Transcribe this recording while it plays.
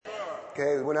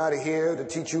Okay, we're not here to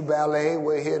teach you ballet.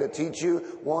 We're here to teach you,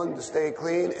 one, to stay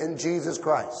clean in Jesus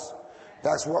Christ.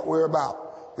 That's what we're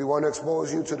about. We want to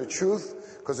expose you to the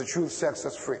truth because the truth sets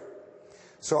us free.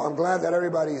 So I'm glad that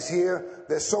everybody's here.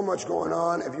 There's so much going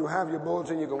on. If you have your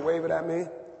bulletin, you can wave it at me.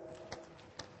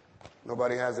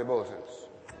 Nobody has their bulletins.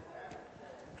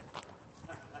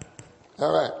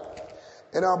 All right.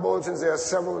 In our bulletins, there are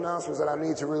several announcements that I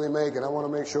need to really make, and I want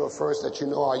to make sure first that you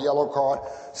know our yellow card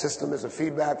system is a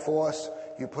feedback for us.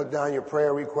 You put down your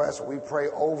prayer requests. We pray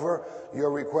over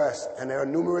your requests, and there are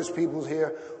numerous people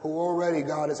here who already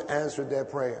God has answered their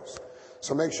prayers.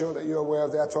 So make sure that you're aware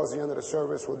of that. Towards the end of the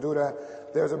service, we'll do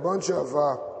that. There's a bunch of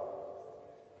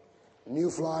new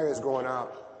flyers going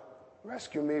out.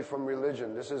 Rescue me from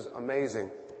religion. This is amazing.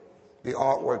 The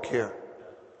artwork here.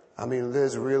 I mean,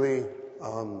 Liz really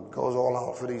goes all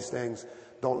out for these things.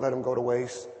 Don't let them go to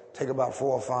waste. Take about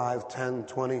 4 or 5, 10,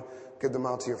 20. Give them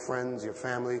out to your friends, your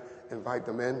family. Invite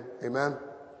them in. Amen.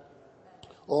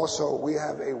 Also, we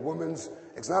have a women's,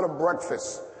 it's not a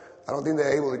breakfast. I don't think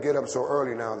they're able to get up so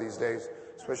early now these days,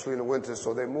 especially in the winter.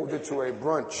 So they moved it to a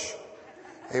brunch.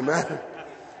 Amen.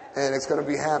 And it's going to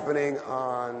be happening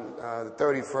on the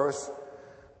 31st,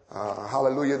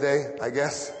 Hallelujah Day, I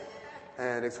guess.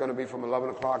 And it's going to be from 11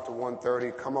 o'clock to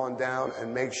 1:30. Come on down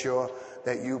and make sure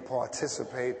that you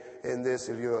participate in this.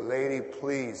 If you're a lady,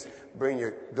 please bring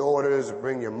your daughters,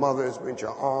 bring your mothers, bring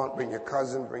your aunt, bring your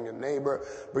cousin, bring your neighbor,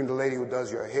 bring the lady who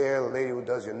does your hair, the lady who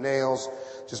does your nails.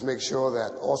 Just make sure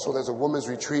that. Also, there's a women's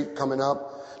retreat coming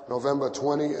up November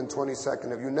 20 and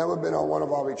 22nd. If you've never been on one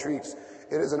of our retreats,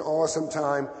 it is an awesome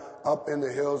time up in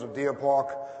the hills of Deer Park.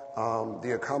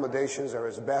 The accommodations are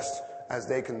as best as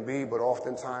they can be, but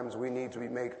oftentimes we need to be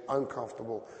made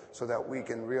uncomfortable so that we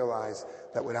can realize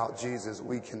that without Jesus,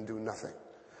 we can do nothing.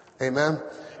 Amen.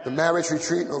 The marriage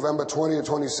retreat, November 20 and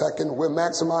 22nd. We're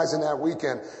maximizing that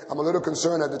weekend. I'm a little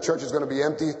concerned that the church is going to be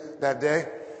empty that day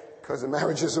because the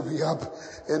marriages will be up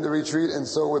in the retreat, and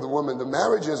so will the women. The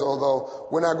marriages, although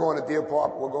we're not going to Deer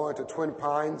Park, we're going to Twin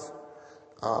Pines.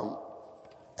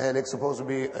 And it's supposed to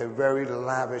be a very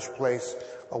lavish place,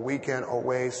 a weekend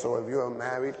away. So if you're a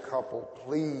married couple,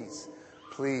 please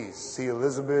see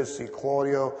Elizabeth, see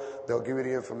Claudio. They'll give you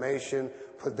the information.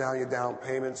 Put down your down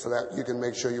payment so that you can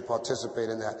make sure you participate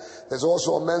in that. There's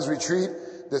also a men's retreat,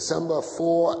 December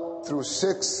 4 through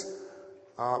 6.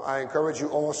 I encourage you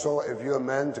also, if you're a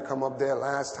man, to come up there.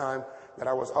 Last time that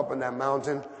I was up in that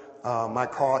mountain, my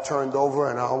car turned over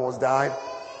and I almost died.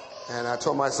 And I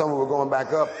told my son we were going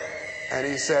back up. And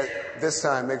he said, this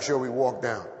time, make sure we walk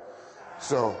down.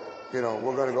 So, we're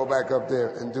going to go back up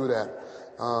there and do that.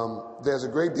 There's a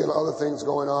great deal of other things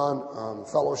going on,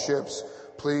 fellowships.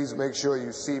 Please make sure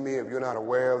you see me if you're not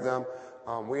aware of them.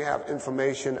 We have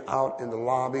information out in the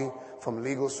lobby from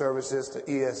legal services to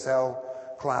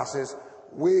ESL classes.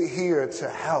 We're here to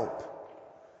help.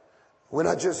 We're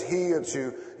not just here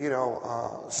to,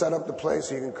 set up the place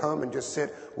so you can come and just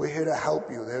sit. We're here to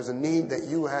help you. There's a need that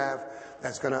you have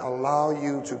that's going to allow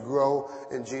you to grow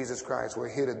in Jesus Christ. We're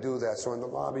here to do that. So in the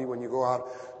lobby, when you go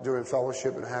out during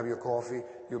fellowship and have your coffee,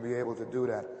 you'll be able to do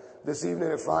that. This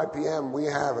evening at 5 p.m., we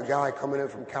have a guy coming in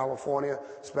from California,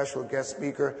 special guest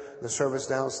speaker, the service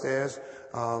downstairs,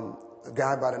 a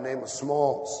guy by the name of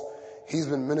Smalls. He's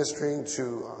been ministering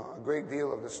to a great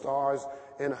deal of the stars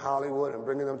in Hollywood and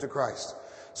bringing them to Christ.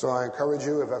 So I encourage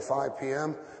you, if at 5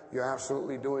 p.m. you're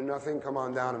absolutely doing nothing, come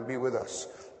on down and be with us.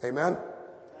 Amen?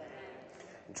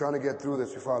 I'm trying to get through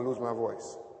this before I lose my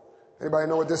voice. Anybody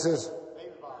know what this is?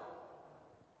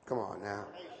 Come on now.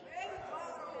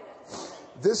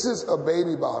 This is a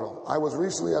baby bottle. I was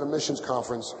recently at a missions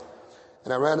conference,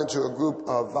 and I ran into a group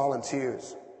of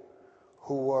volunteers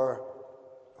who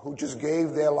just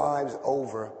gave their lives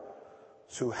over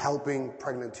to helping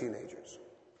pregnant teenagers.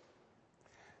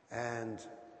 And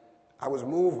I was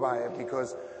moved by it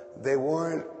because they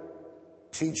weren't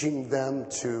teaching them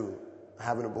to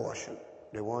have an abortion.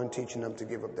 They weren't teaching them to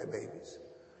give up their babies.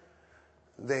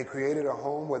 They created a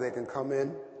home where they can come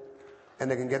in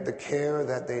and they can get the care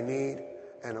that they need.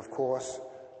 And of course,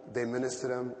 they minister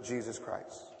them Jesus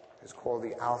Christ. It's called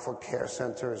the Alpha Care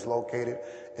Center. It's located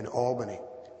in Albany.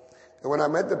 And when I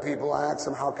met the people, I asked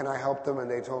them, how can I help them?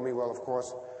 And they told me, well, of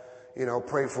course,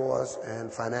 pray for us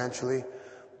and financially.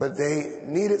 But they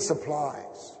needed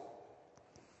supplies.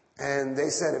 And they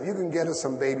said, if you can get us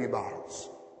some baby bottles,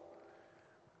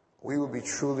 we would be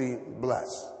truly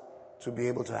blessed to be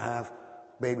able to have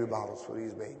baby bottles for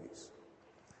these babies.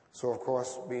 So, of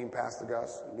course, being Pastor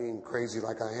Gus, being crazy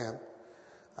like I am,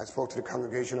 I spoke to the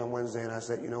congregation on Wednesday and I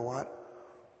said, you know what?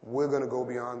 We're going to go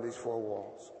beyond these four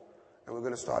walls. And we're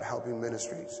going to start helping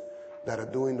ministries that are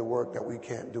doing the work that we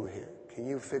can't do here. can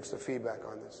you fix the feedback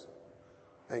on this?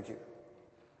 Thank you.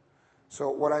 So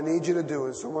what I need you to do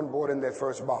is, someone brought in their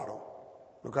first bottle.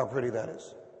 Look how pretty that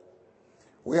is.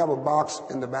 We have a box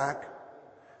in the back,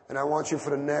 and I want you for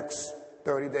the next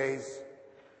 30 days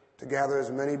to gather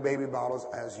as many baby bottles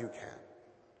as you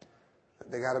can.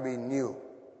 They got to be new,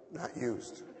 not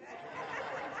used.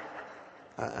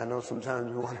 I know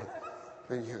sometimes we want to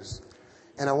be used.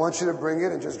 And I want you to bring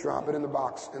it and just drop it in the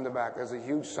box in the back. There's a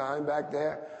huge sign back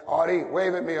there. Artie,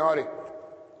 wave at me, Artie.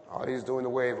 Artie's doing the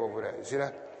wave over there. You see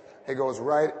that? It goes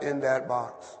right in that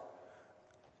box.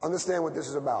 Understand what this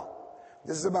is about.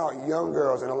 This is about young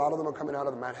girls, and a lot of them are coming out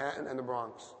of Manhattan and the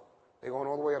Bronx. They're going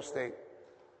all the way upstate,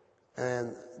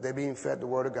 and they're being fed the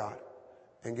Word of God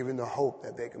and given the hope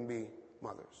that they can be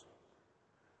mothers.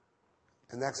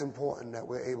 And that's important that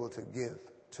we're able to give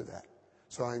to that.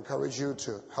 So I encourage you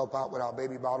to help out with our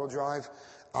baby bottle drive.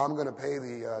 I'm going to pay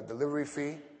the delivery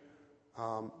fee,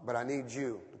 but I need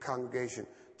you, the congregation,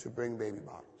 to bring baby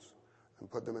bottles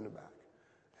and put them in the back.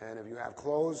 And if you have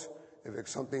clothes, if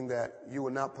it's something that you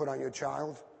would not put on your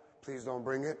child, please don't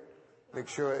bring it. Make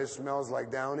sure it smells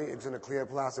like Downy. It's in a clear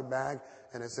plastic bag,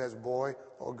 and it says boy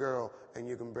or girl, and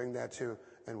you can bring that too,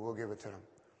 and we'll give it to them.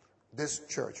 This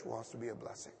church wants to be a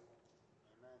blessing.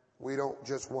 We don't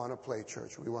just want to play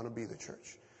church. We want to be the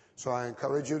church. So I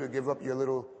encourage you to give up your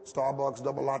little Starbucks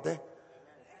double latte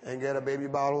and get a baby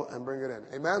bottle and bring it in.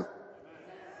 Amen?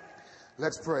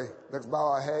 Let's pray. Let's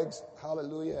bow our heads.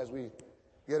 Hallelujah, as we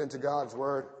get into God's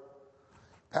Word.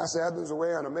 Pastor Edmonds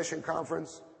away on a mission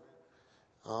conference.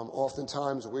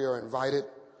 Oftentimes we are invited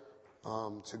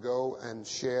to go and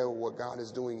share what God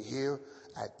is doing here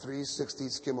at 360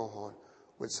 Skimmerhorn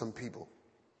with some people.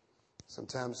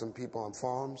 Sometimes some people on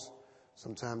farms,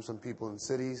 sometimes some people in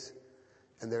cities,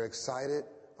 and they're excited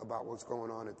about what's going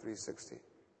on at 360.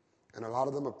 And a lot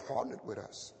of them are partnered with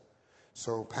us.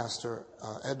 So Pastor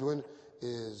Edwin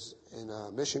is in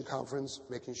a mission conference,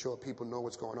 making sure people know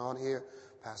what's going on here.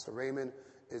 Pastor Raymond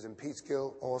is in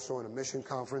Peekskill, also in a mission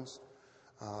conference,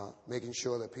 making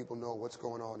sure that people know what's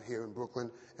going on here in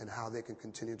Brooklyn and how they can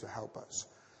continue to help us.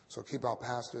 So keep our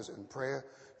pastors in prayer.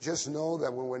 Just know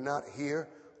that when we're not here,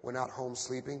 we're not home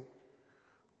sleeping.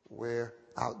 We're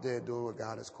out there doing what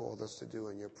God has called us to do,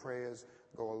 and your prayers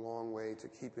go a long way to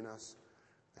keeping us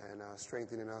and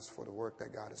strengthening us for the work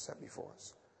that God has set before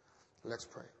us. Let's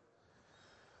pray.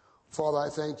 Father, I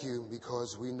thank you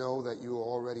because we know that you are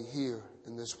already here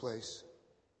in this place.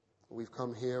 We've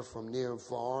come here from near and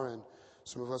far, and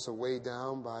some of us are weighed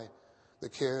down by the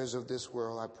cares of this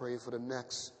world. I pray for the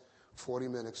next 40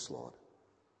 minutes, Lord,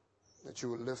 that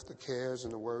you would lift the cares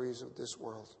and the worries of this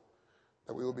world,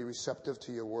 that we will be receptive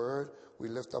to your word. We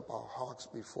lift up our hearts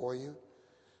before you.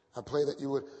 I pray that you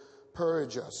would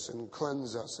purge us and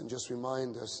cleanse us and just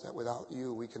remind us that without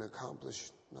you we can accomplish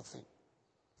nothing.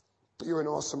 You're an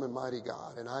awesome and mighty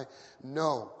God, and I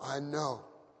know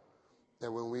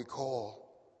that when we call,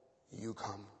 you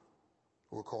come.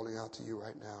 We're calling out to you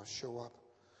right now. Show up.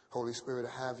 Holy Spirit,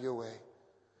 have your way.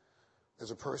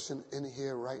 There's a person in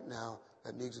here right now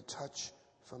that needs a touch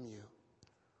from you.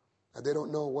 And they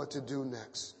don't know what to do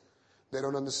next. They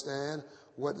don't understand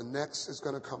what the next is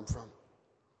going to come from.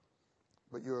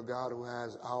 But you're a God who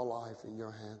has our life in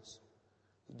your hands.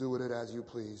 Do with it as you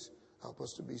please. Help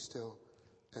us to be still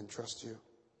and trust you.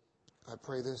 I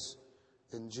pray this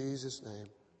in Jesus' name.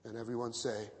 And everyone say,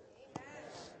 amen.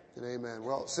 And amen.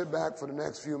 Well, sit back for the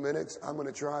next few minutes. I'm going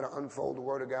to try to unfold the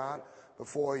Word of God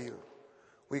before you.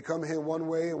 We come here one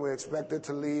way and we're expected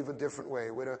to leave a different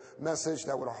way with a message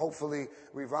that would hopefully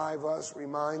revive us,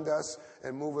 remind us,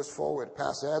 and move us forward.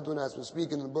 Pastor Edwin has been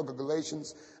speaking in the book of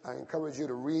Galatians. I encourage you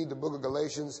to read the book of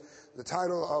Galatians. The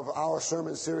title of our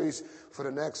sermon series for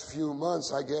the next few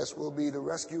months, I guess, will be To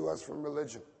Rescue Us from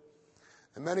Religion.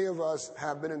 And many of us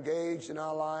have been engaged in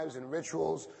our lives in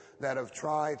rituals that have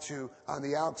tried to, on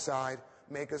the outside,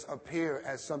 make us appear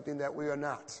as something that we are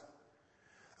not.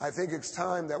 I think it's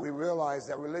time that we realize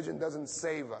that religion doesn't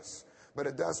save us, but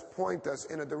it does point us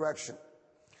in a direction.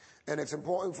 And it's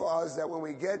important for us that when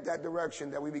we get that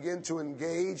direction, that we begin to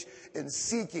engage in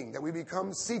seeking, that we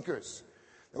become seekers,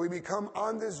 that we become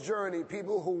on this journey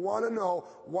people who want to know,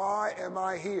 why am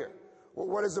I here?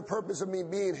 What is the purpose of me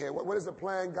being here? What is the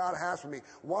plan God has for me?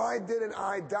 Why didn't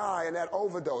I die in that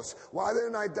overdose? Why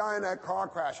didn't I die in that car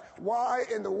crash? Why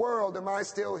in the world am I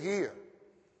still here?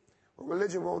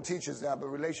 Religion won't teach us that, but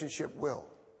relationship will.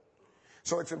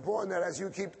 So it's important that as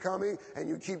you keep coming and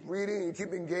you keep reading and you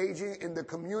keep engaging in the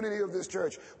community of this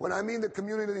church. When I mean the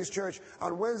community of this church,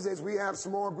 on Wednesdays we have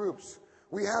small groups.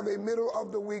 We have a middle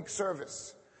of the week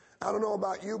service. I don't know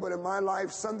about you, but in my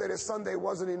life, Sunday to Sunday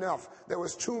wasn't enough. There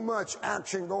was too much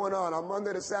action going on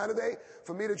Monday to Saturday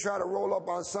for me to try to roll up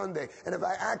on Sunday. And if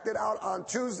I acted out on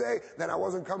Tuesday, then I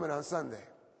wasn't coming on Sunday.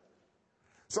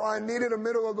 So I needed a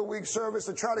middle of the week service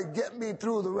to try to get me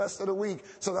through the rest of the week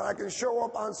so that I can show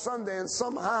up on Sunday and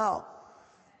somehow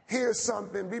hear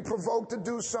something, be provoked to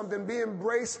do something, be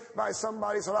embraced by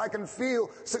somebody so that I can feel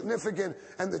significant.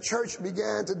 And the church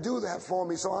began to do that for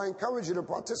me. So I encourage you to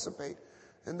participate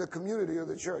in the community of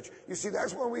the church. You see,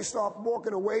 that's when we start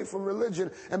walking away from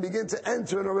religion and begin to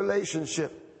enter in a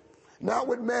relationship. Not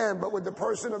with man, but with the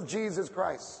person of Jesus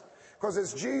Christ. Because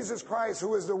it's Jesus Christ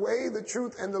who is the way, the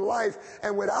truth, and the life.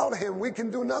 And without him, we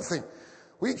can do nothing.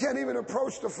 We can't even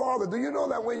approach the Father. Do you know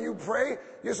that when you pray,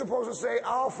 you're supposed to say,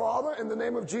 Our Father, in the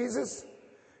name of Jesus?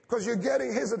 Because you're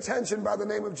getting his attention by the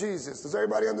name of Jesus. Does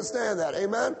everybody understand that?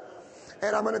 Amen?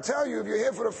 And I'm going to tell you, if you're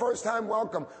here for the first time,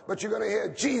 welcome. But you're going to hear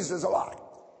Jesus a lot.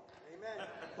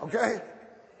 Okay?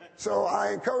 So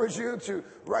I encourage you to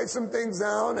write some things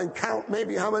down and count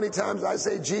maybe how many times I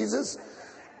say Jesus,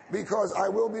 because I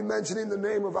will be mentioning the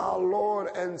name of our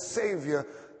Lord and Savior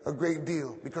a great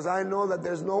deal, because I know that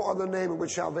there's no other name in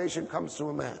which salvation comes to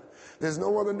a man. There's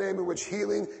no other name in which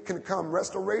healing can come,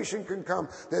 restoration can come.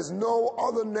 There's no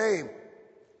other name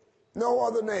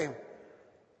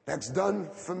that's done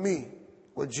for me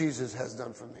what Jesus has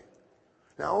done for me.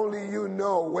 Now, only you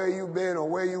know where you've been or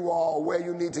where you are or where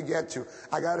you need to get to.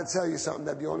 I got to tell you something,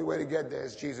 that the only way to get there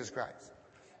is Jesus Christ.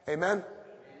 Amen?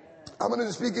 I'm going to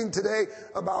be speaking today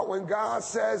about when God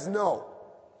says no.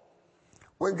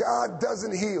 When God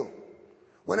doesn't heal.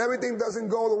 When everything doesn't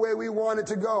go the way we want it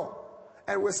to go.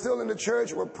 And we're still in the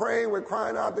church, we're praying, we're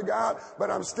crying out to God, but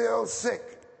I'm still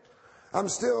sick. I'm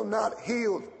still not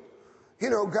healed. You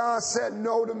know, God said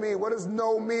no to me. What does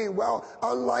no mean? Well,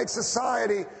 unlike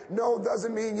society, no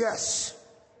doesn't mean yes.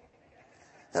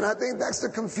 And I think that's the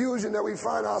confusion that we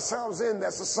find ourselves in,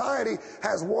 that society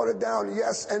has watered down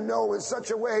yes and no in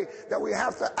such a way that we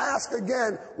have to ask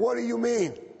again, what do you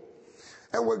mean?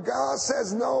 And when God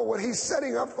says no, what he's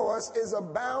setting up for us is a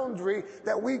boundary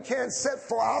that we can't set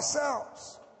for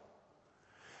ourselves.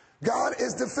 God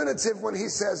is definitive when he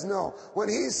says no. When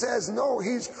he says no,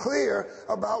 he's clear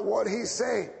about what he's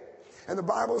saying. And the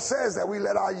Bible says that we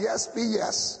let our yes be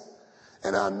yes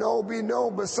and our no be no.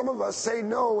 But some of us say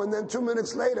no, and then 2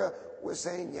 minutes later, we're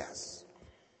saying yes.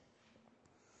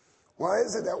 Why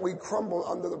is it that we crumble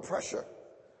under the pressure?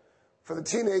 For the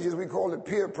teenagers, we call it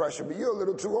peer pressure. But you're a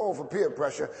little too old for peer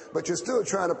pressure, but you're still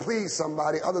trying to please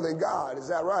somebody other than God. Is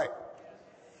that right?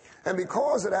 And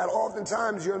because of that,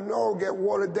 oftentimes your no get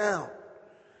watered down.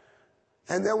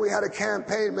 And then we had a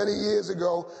campaign many years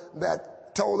ago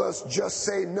that told us, just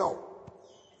say no.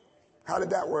 How did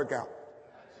that work out?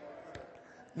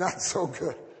 Not so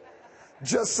good.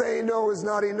 Just saying no is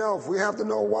not enough. We have to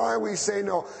know why we say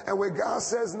no. And when God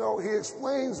says no, he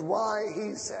explains why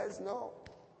he says no.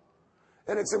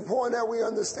 And it's important that we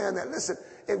understand that. Listen,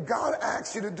 if God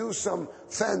asks you to do some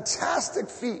fantastic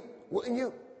feat, wouldn't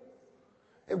you?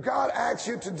 If God asks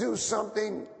you to do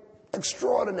something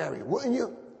extraordinary, wouldn't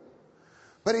you?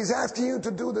 But he's asking you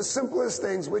to do the simplest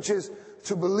things, which is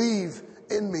to believe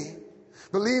in me.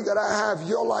 Believe that I have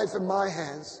your life in my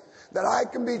hands, that I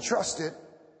can be trusted,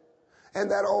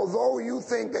 and that although you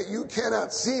think that you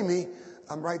cannot see me,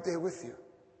 I'm right there with you.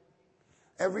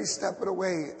 Every step of the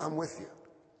way, I'm with you.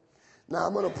 Now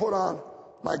I'm going to put on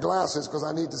my glasses because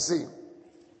I need to see.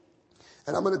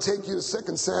 And I'm going to take you to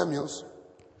 2 Samuel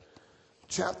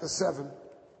chapter 7.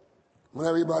 When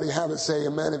everybody have it, say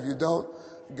amen. If you don't,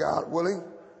 God willing,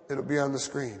 it'll be on the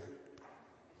screen.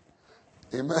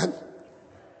 Amen.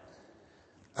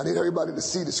 I need everybody to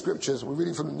see the scriptures. We're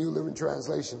reading from the New Living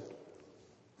Translation.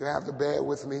 You have to bear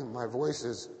with me. My voice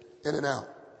is in and out.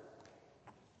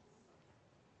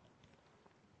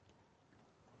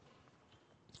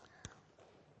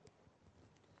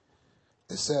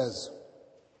 It says,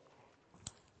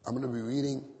 I'm going to be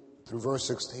reading through verse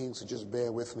 16, so just bear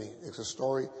with me. It's a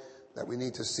story that we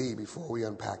need to see before we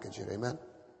unpackage it. Amen?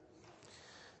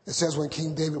 It says, when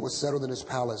King David was settled in his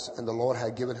palace and the Lord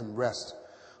had given him rest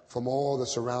from all the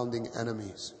surrounding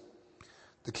enemies,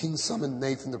 the king summoned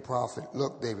Nathan the prophet.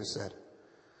 Look, David said,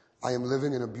 I am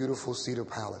living in a beautiful cedar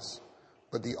palace,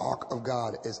 but the ark of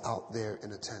God is out there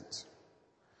in a tent.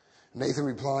 Nathan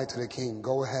replied to the king,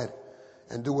 go ahead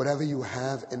and do whatever you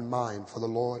have in mind, for the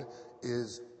Lord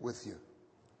is with you.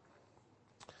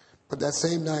 But that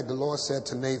same night, the Lord said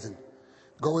to Nathan,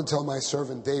 go and tell my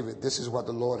servant David, this is what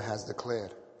the Lord has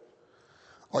declared.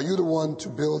 Are you the one to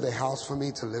build a house for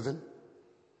me to live in?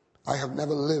 I have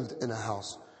never lived in a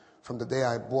house from the day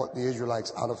I brought the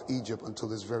Israelites out of Egypt until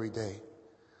this very day.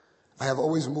 I have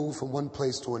always moved from one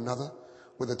place to another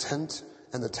with a tent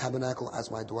and the tabernacle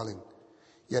as my dwelling.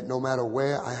 Yet no matter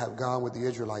where I have gone with the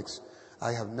Israelites,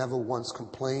 I have never once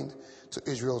complained to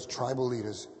Israel's tribal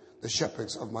leaders, the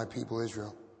shepherds of my people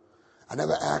Israel. I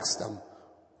never asked them,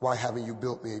 why haven't you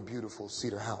built me a beautiful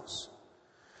cedar house?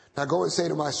 Now go and say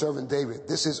to my servant David,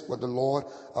 this is what the Lord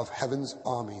of heaven's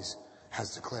armies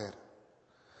has declared.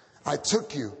 I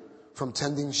took you from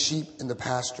tending sheep in the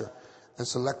pasture and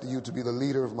selected you to be the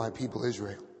leader of my people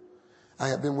Israel. I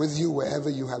have been with you wherever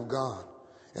you have gone,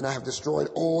 and I have destroyed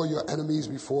all your enemies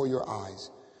before your eyes.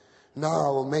 Now I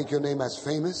will make your name as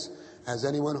famous as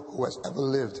anyone who has ever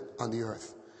lived on the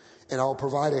earth. And I will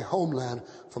provide a homeland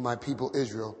for my people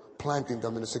Israel, planting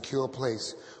them in a secure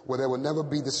place where they will never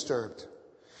be disturbed.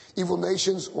 Evil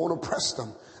nations won't oppress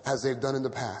them as they've done in the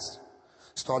past,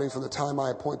 starting from the time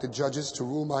I appointed judges to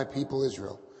rule my people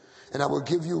Israel. And I will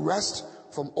give you rest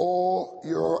from all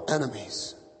your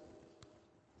enemies.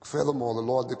 Furthermore, the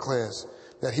Lord declares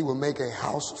that he will make a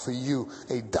house for you,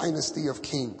 a dynasty of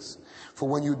kings. For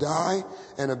when you die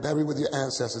and are buried with your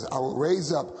ancestors, I will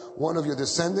raise up one of your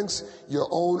descendants, your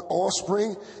own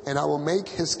offspring, and I will make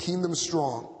his kingdom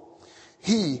strong.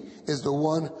 He is the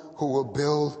one who will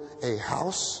build a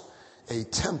house, a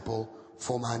temple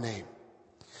for my name.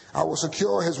 I will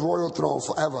secure his royal throne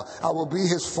forever. I will be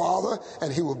his father,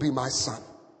 and he will be my son.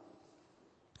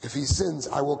 If he sins,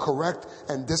 I will correct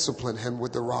and discipline him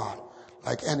with the rod,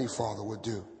 like any father would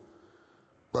do.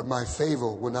 But my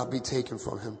favor will not be taken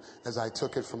from him as I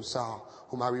took it from Saul,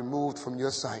 whom I removed from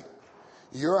your sight.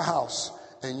 Your house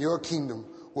and your kingdom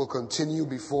will continue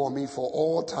before me for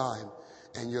all time,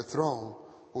 and your throne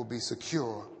will be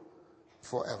secure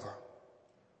forever.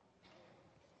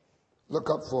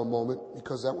 Look up for a moment,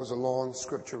 because that was a long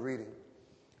scripture reading.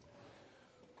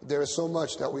 There is so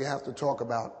much that we have to talk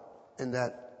about in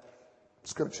that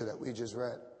scripture that we just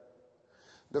read.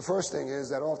 The first thing is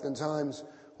that oftentimes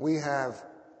we have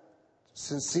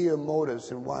sincere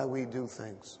motives in why we do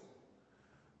things.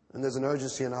 And there's an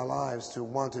urgency in our lives to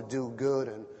want to do good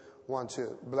and want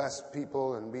to bless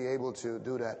people and be able to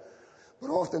do that. But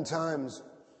oftentimes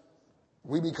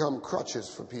we become crutches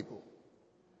for people.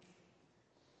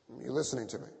 You're listening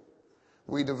to me.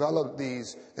 We develop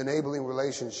these enabling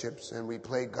relationships and we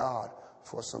play God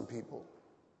for some people.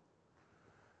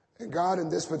 And God, in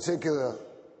this particular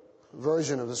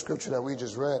version of the scripture that we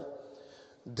just read,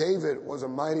 David was a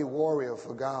mighty warrior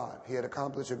for God. He had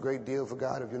accomplished a great deal for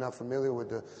God. If you're not familiar with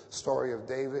the story of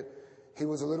David, he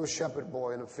was a little shepherd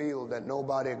boy in a field that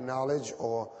nobody acknowledged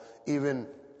or even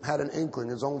had an inkling.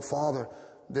 His own father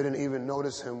didn't even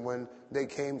notice him when they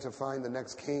came to find the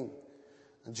next king.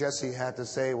 And Jesse had to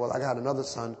say, well, I got another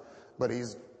son, but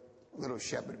he's a little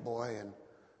shepherd boy, and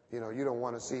you don't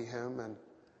want to see him.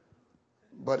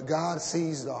 But God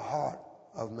sees the heart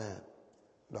of man,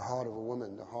 the heart of a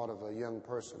woman, the heart of a young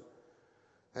person.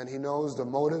 And he knows the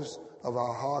motives of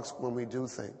our hearts when we do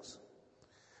things.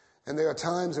 And there are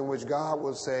times in which God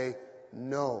will say,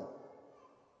 no,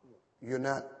 you're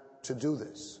not to do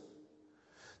this.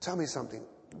 Tell me something.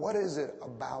 What is it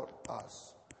about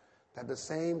us that the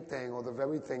same thing or the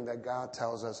very thing that God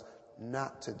tells us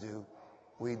not to do,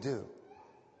 we do?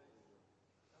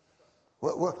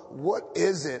 What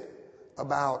is it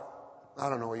about, I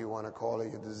don't know what you want to call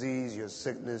it, your disease, your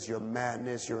sickness, your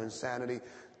madness, your insanity?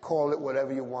 Call it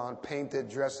whatever you want, paint it,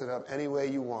 dress it up, any way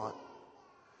you want.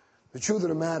 The truth of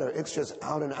the matter, it's just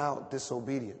out and out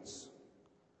disobedience.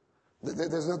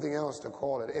 There's nothing else to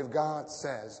call it. If God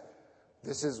says,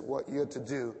 this is what you're to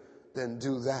do, then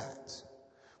do that.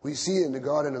 We see in the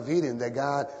Garden of Eden that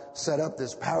God set up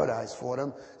this paradise for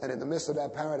them, and in the midst of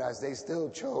that paradise, they still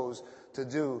chose to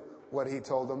do what he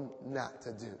told them not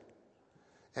to do.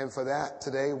 And for that,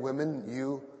 today, women,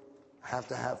 you have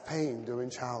to have pain during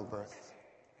childbirth.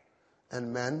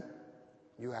 And men,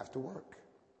 you have to work.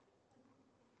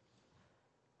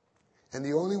 And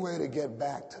the only way to get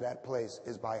back to that place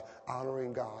is by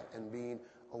honoring God and being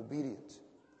obedient.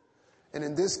 And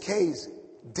in this case,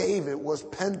 David was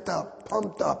pent up,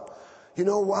 pumped up. You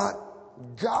know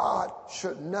what? God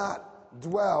should not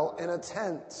dwell in a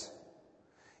tent.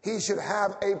 He should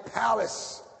have a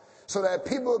palace so that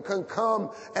people can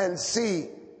come and see.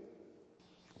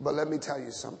 But let me tell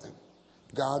you something.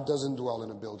 God doesn't dwell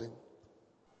in a building.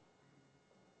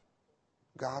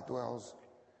 God dwells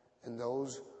in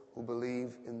those who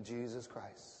believe in Jesus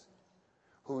Christ,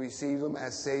 who receive him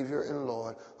as Savior and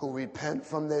Lord, who repent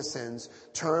from their sins,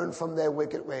 turn from their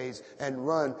wicked ways, and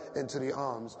run into the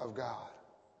arms of God.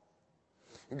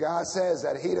 God says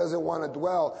that he doesn't want to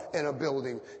dwell in a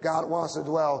building. God wants to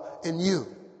dwell in you.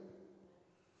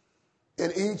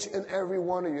 In each and every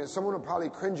one of you. And someone will probably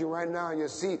cringing right now in your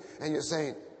seat and you're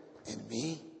saying, in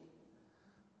me?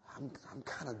 I'm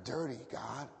kind of dirty,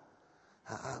 God.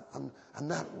 I'm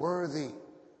not worthy.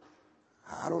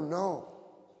 I don't know.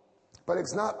 But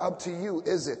it's not up to you,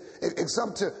 is it? It's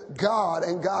up to God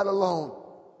and God alone.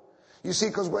 You see,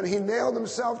 because when he nailed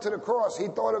himself to the cross, he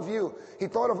thought of you. He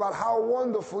thought about how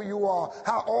wonderful you are,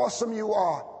 how awesome you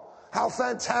are, how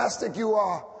fantastic you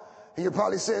are. And you're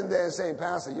probably sitting there and saying,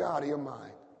 Pastor, you're out of your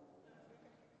mind.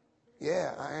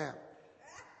 Yeah, I am.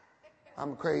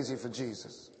 I'm crazy for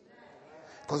Jesus.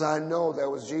 Because I know that it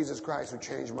was Jesus Christ who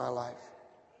changed my life.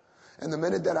 And the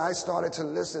minute that I started to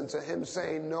listen to him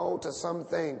saying no to some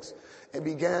things, and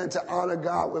began to honor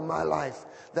God with my life,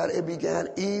 that it began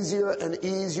easier and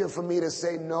easier for me to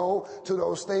say no to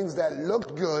those things that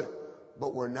looked good,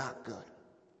 but were not good.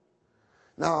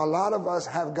 Now, a lot of us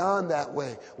have gone that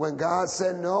way. When God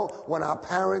said no, when our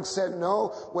parents said no,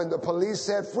 when the police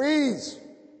said freeze,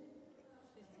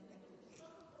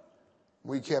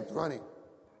 we kept running.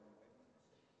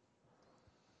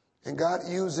 And God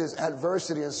uses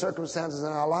adversity and circumstances in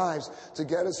our lives to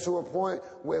get us to a point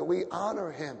where we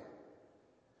honor him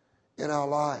in our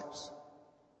lives.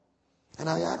 And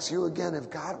I ask you again, if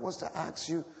God was to ask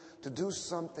you to do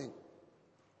something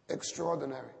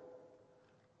extraordinary,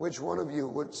 which one of you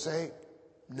would say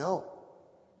no?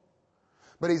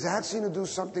 But he's asking you to do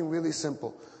something really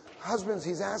simple. Husbands,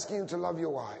 he's asking you to love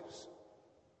your wives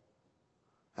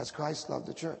as Christ loved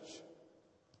the church.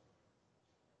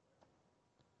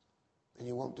 And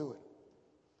you won't do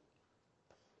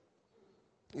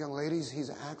it. Young ladies, he's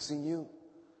asking you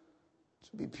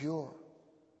to be pure,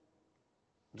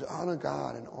 to honor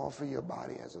God and offer your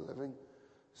body as a living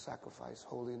sacrifice,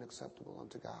 holy and acceptable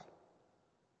unto God.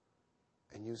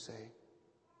 And you say,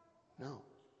 no.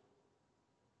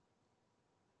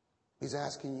 He's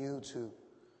asking you to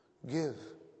give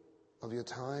of your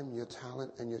time, your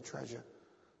talent, and your treasure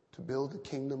to build the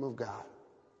kingdom of God.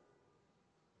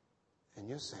 And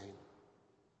you're saying,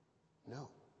 no.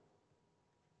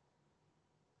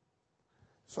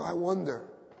 So I wonder,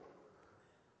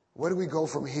 where do we go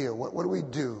from here? What do we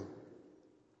do?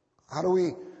 How do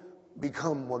we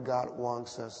become what God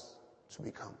wants us to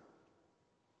become?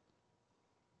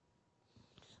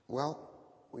 Well,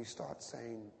 we start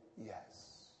saying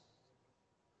yes.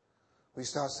 We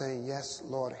start saying, yes,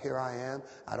 Lord, here I am.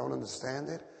 I don't understand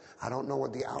it. I don't know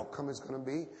what the outcome is going to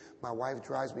be. My wife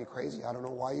drives me crazy. I don't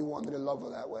know why you want me to love her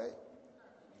that way.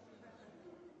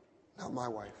 Not my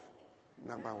wife.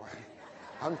 Not my wife.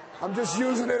 I'm just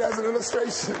using it as an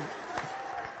illustration.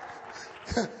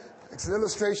 It's an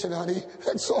illustration, honey.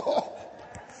 That's all.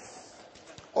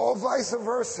 Or vice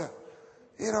versa.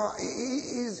 You know,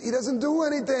 he doesn't do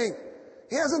anything.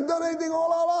 He hasn't done anything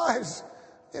all our lives.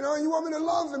 You know, you want me to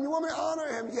love him? You want me to honor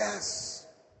him? Yes.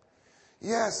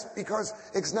 Yes, because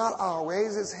it's not our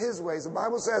ways, it's his ways. The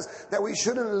Bible says that we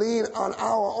shouldn't lean on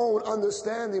our own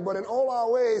understanding, but in all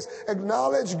our ways,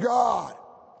 acknowledge God.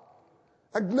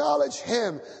 Acknowledge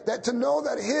him, that to know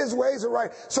that his ways are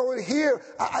right. So in here,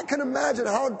 I can imagine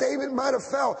how David might have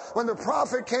felt when the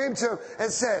prophet came to him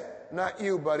and said, not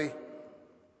you, buddy.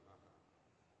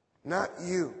 Not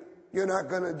you. You're not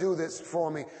going to do this for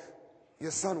me.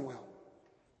 Your son will.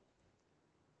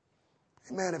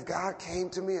 Man, if God came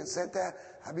to me and said that,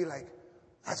 I'd be like,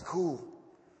 that's cool.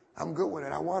 I'm good with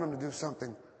it. I want him to do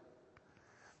something.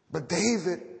 But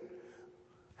David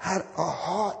had a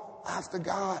heart after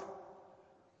God.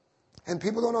 And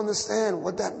people don't understand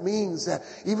what that means, that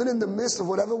even in the midst of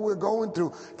whatever we're going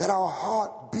through, that our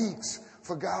heart beats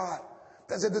for God.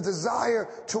 There's a desire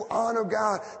to honor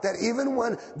God, that even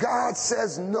when God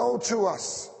says no to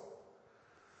us,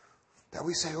 that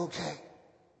we say, okay.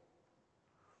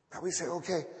 That we say,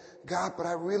 okay, God, but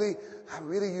I really,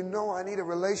 you know I need a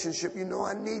relationship. You know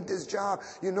I need this job.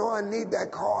 You know I need that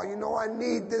car. You know I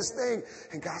need this thing.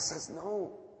 And God says,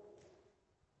 no.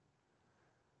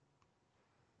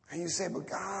 And you say, but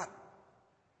God,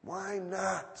 why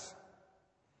not?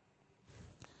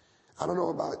 I don't know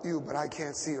about you, but I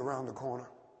can't see around the corner.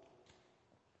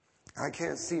 I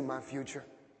can't see my future.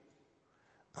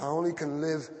 I only can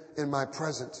live in my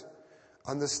present,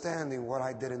 understanding what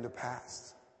I did in the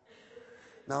past.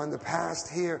 Now, in the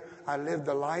past here, I lived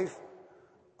a life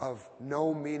of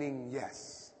no meaning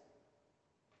yes.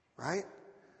 Right?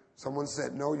 Someone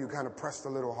said no, you kind of pressed a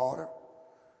little harder.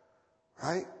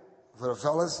 Right? For the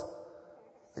fellas,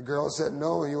 the girl said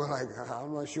no, and you were like,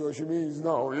 I'm not sure she means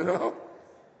no, you know?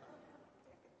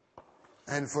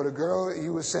 And for the girl,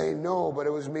 you were saying no, but it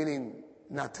was meaning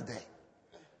not today.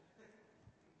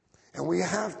 And we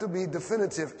have to be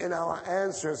definitive in our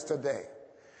answers today.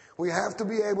 We have to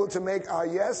be able to make our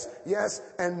yes, yes,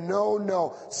 and no,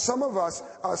 no. Some of us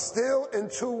are still in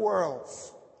two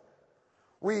worlds.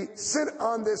 We sit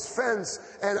on this fence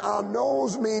and our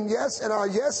no's mean yes and our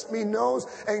yes mean no's.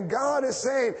 And God is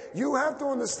saying, you have to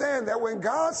understand that when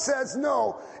God says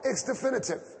no, it's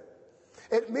definitive.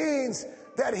 It means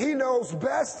that he knows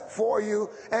best for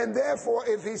you. And therefore,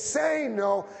 if he's saying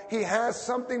no, he has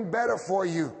something better for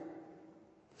you.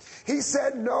 He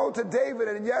said no to David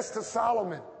and yes to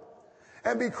Solomon.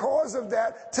 And because of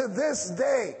that, to this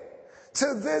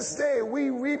day, we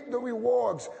reap the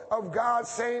rewards of God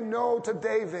saying no to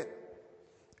David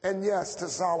and yes to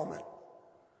Solomon.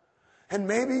 And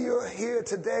maybe you're here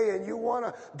today and you want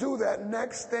to do that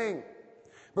next thing.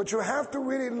 But you have to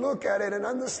really look at it and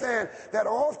understand that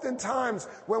oftentimes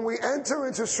when we enter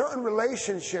into certain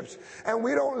relationships and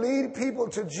we don't lead people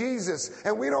to Jesus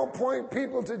and we don't point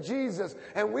people to Jesus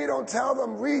and we don't tell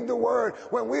them read the word,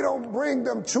 when we don't bring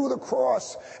them to the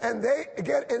cross and they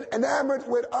get enamored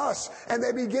with us and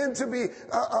they begin to be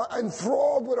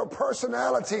enthralled with a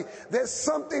personality, there's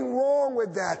something wrong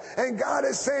with that. And God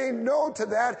is saying no to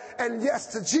that and yes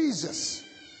to Jesus.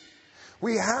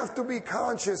 We have to be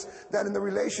conscious that in the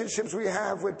relationships we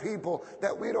have with people,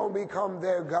 that we don't become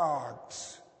their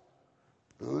gods.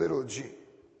 Little g.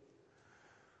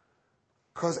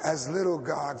 Because as little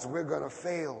gods, we're going to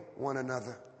fail one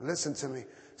another. Listen to me.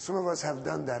 Some of us have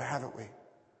done that, haven't we?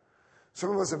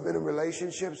 Some of us have been in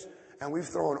relationships and we've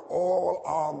thrown all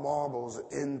our marbles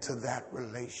into that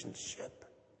relationship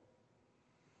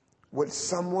with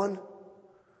someone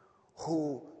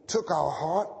who took our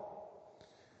heart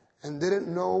and didn't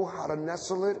know how to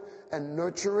nestle it and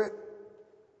nurture it.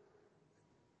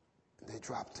 They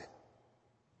dropped it.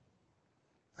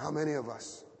 How many of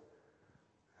us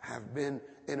have been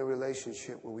in a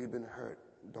relationship where we've been hurt?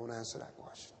 Don't answer that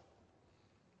question.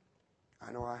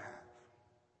 I know I have.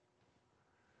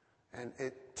 And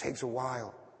it takes a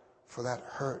while for that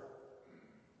hurt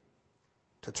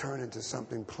to turn into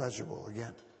something pleasurable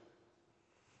again.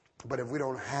 But if we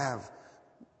don't have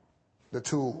the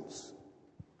tools,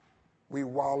 we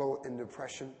wallow in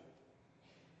depression.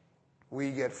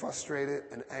 We get frustrated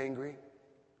and angry.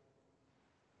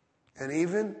 And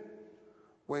even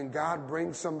when God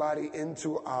brings somebody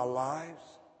into our lives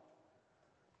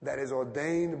that is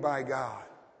ordained by God,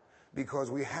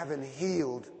 because we haven't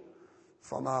healed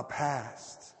from our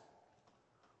past,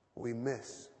 we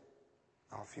miss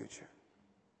our future.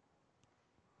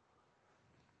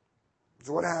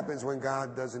 So what happens when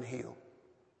God doesn't heal?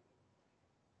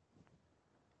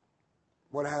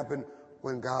 What happened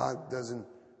when God doesn't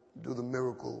do the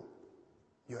miracle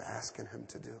you're asking him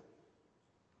to do?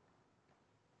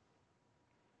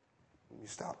 You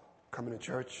stop coming to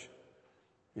church.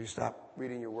 You stop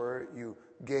reading your word. You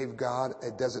gave God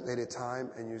a designated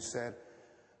time and you said,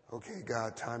 okay,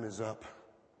 God, time is up.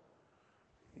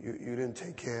 You didn't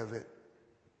take care of it.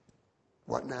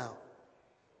 What now?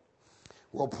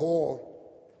 Well, Paul,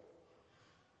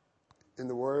 in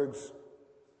the words,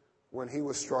 when he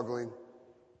was struggling,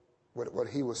 what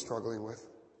he was struggling with.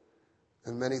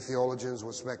 And many theologians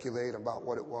will speculate about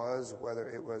what it was, whether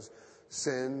it was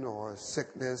sin or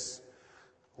sickness,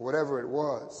 whatever it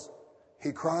was.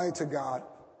 He cried to God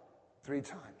 3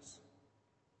 times.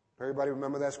 Everybody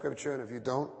remember that scripture? And if you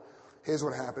don't, here's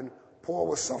what happened. Paul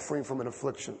was suffering from an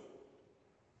affliction.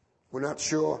 We're not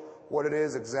sure what it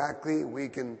is exactly. We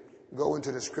can go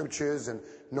into the scriptures and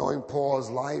knowing Paul's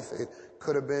life, it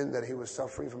could have been that he was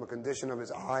suffering from a condition of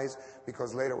his eyes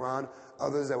because later on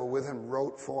others that were with him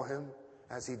wrote for him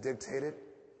as he dictated.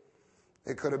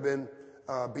 It could have been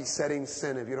besetting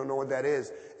sin. If you don't know what that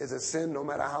is, it's a sin no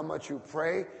matter how much you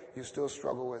pray, you still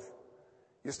struggle with.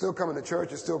 You're still coming to church,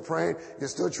 you're still praying, you're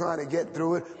still trying to get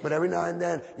through it, but every now and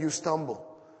then you stumble.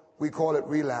 We call it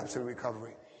relapse and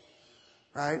recovery.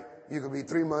 Right? You could be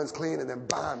 3 months clean and then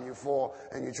bam, you fall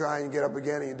and you try and get up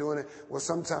again and you're doing it. Well,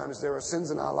 sometimes there are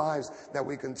sins in our lives that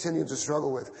we continue to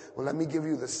struggle with. Well, let me give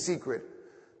you the secret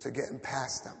to getting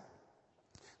past them.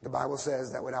 The Bible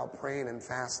says that without praying and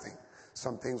fasting,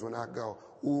 some things will not go.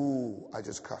 Ooh, I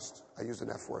just cussed. I used an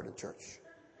F word in church.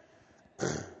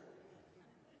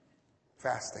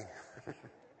 Fasting.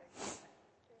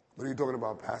 What are you talking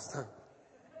about, Pastor?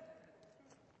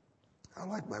 I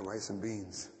like my rice and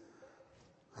beans.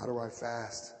 How do I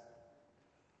fast?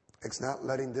 It's not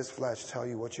letting this flesh tell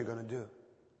you what you're going to do.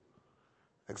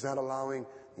 It's not allowing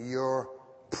your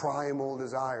primal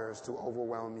desires to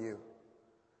overwhelm you.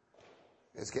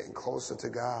 It's getting closer to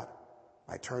God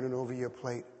by turning over your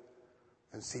plate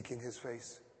and seeking his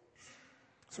face.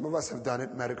 Some of us have done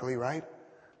it medically, right?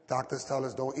 Doctors tell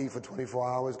us don't eat for 24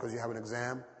 hours because you have an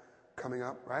exam coming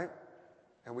up, right?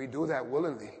 And we do that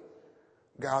willingly.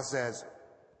 God says,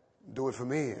 do it for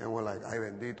me. And we're like, ay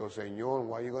bendito Señor,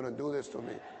 why are you going to do this to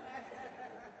me?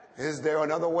 Is there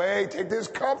another way? Take this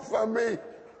cup from me.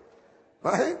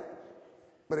 Right?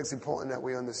 But it's important that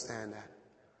we understand that.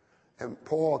 And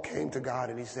Paul came to God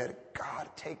and he said, God,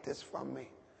 take this from me.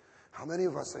 How many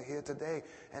of us are here today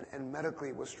and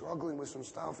medically we're struggling with some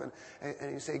stuff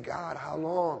and you say, God, how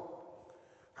long?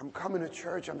 I'm coming to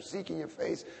church. I'm seeking your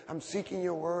face. I'm seeking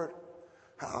your word.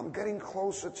 I'm getting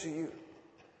closer to you.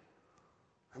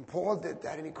 And Paul did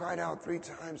that and he cried out 3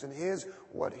 times and here's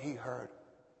what he heard.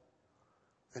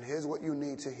 And here's what you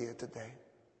need to hear today.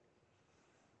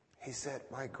 He said,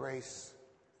 my grace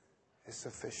is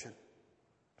sufficient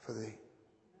for thee.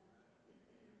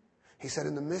 He said,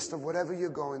 in the midst of whatever you're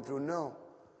going through, know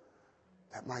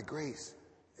that my grace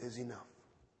is enough.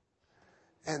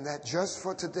 And that just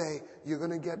for today, you're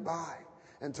going to get by.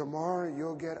 And tomorrow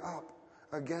you'll get up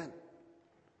again.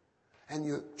 And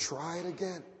you try it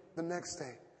again the next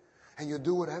day. And you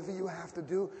do whatever you have to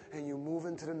do and you move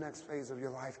into the next phase of your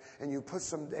life and you put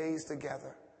some days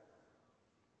together.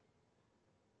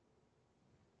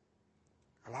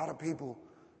 A lot of people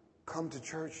come to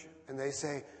church and they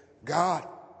say, God,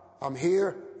 I'm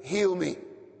here, heal me.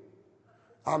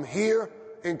 I'm here,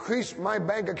 increase my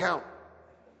bank account.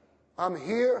 I'm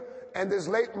here and this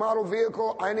late model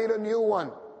vehicle, I need a new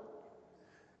one.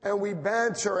 And we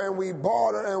banter and we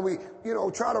barter and we,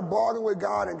 try to bargain with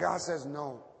God and God says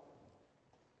no.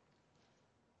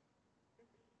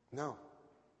 No.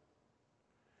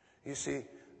 You see,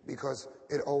 because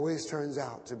it always turns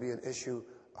out to be an issue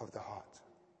of the heart.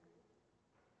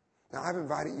 Now, I've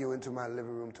invited you into my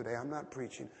living room today. I'm not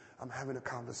preaching. I'm having a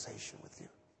conversation with you.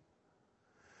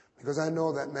 Because I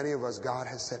know that many of us, God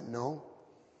has said no,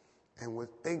 and we're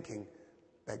thinking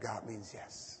that God means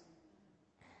yes.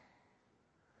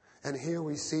 And here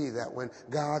we see that when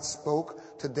God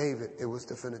spoke to David, it was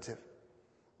definitive.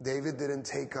 David didn't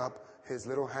take up his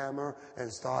little hammer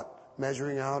and start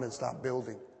measuring out and start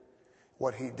building.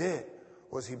 What he did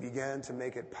was he began to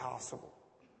make it possible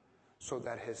so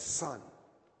that his son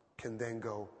can then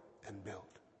go and build.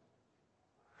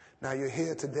 Now you're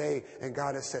here today and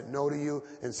God has said no to you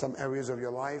in some areas of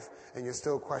your life and you're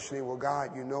still questioning, well,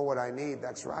 God, you know what I need.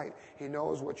 That's right. He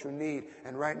knows what you need.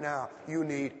 And right now you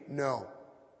need no.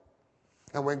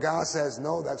 And when God says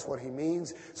no, that's what he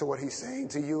means. So what he's saying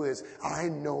to you is, I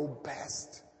know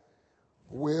best.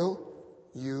 Will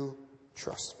you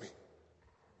trust me?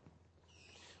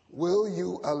 Will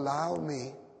you allow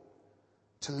me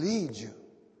to lead you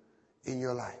in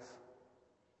your life?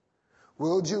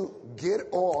 Will you get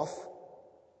off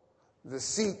the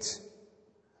seat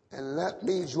and let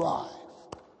me drive?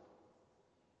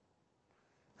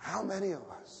 How many of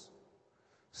us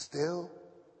still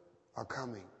are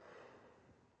coming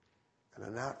and are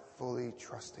not fully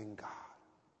trusting God?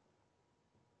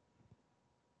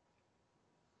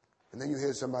 And then you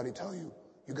hear somebody tell you,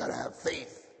 you got to have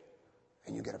faith,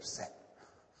 and you get upset.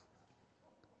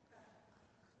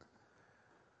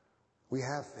 We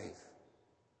have faith.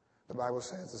 The Bible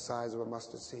says the size of a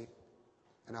mustard seed,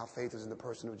 and our faith is in the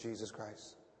person of Jesus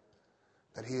Christ,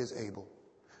 that he is able.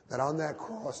 That on that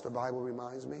cross, the Bible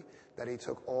reminds me that he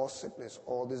took all sickness,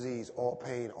 all disease, all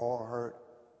pain, all hurt.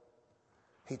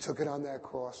 He took it on that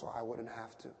cross so I wouldn't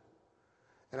have to.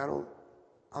 And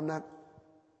I'm not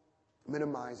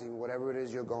minimizing whatever it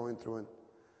is you're going through. And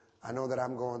I know that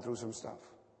I'm going through some stuff.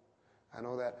 I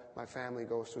know that my family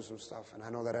goes through some stuff. And I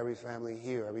know that every family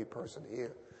here, every person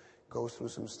here goes through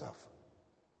some stuff.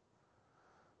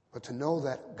 But to know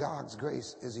that God's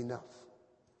grace is enough.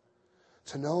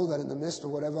 To know that in the midst of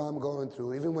whatever I'm going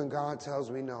through, even when God tells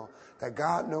me no, that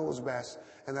God knows best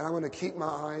and that I'm going to keep my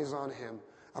eyes on him.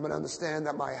 I'm going to understand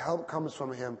that my help comes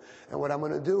from him. And what I'm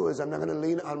going to do is I'm not going to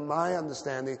lean on my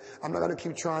understanding. I'm not going to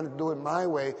keep trying to do it my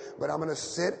way, but I'm going to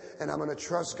sit and I'm going to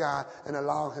trust God and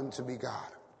allow him to be God.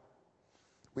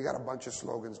 We got a bunch of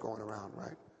slogans going around,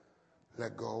 right?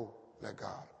 Let go, let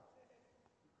God.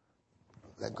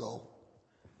 Let go,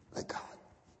 let God.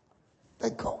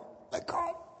 Let go, let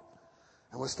God.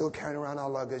 And we're still carrying around our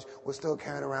luggage. We're still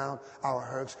carrying around our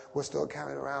hurts. We're still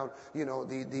carrying around,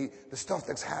 the stuff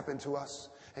that's happened to us.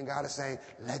 And God is saying,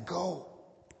 let go.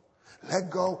 Let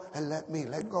go and let me.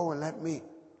 Let go and let me.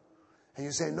 And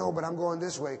you say, no, but I'm going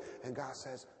this way. And God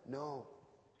says, no.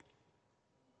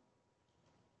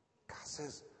 God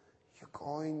says, you're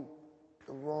going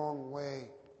the wrong way.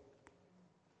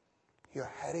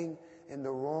 You're heading in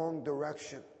the wrong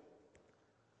direction.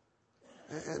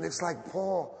 And it's like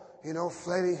Paul,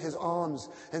 flailing his arms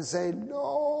and saying,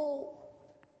 no.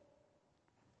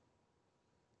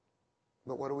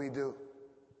 But what do?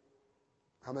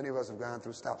 How many of us have gone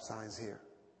through stop signs here?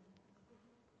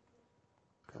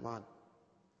 Come on.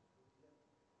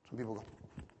 Some people go.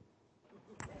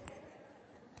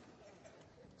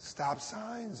 Stop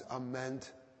signs are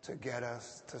meant to get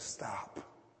us to stop.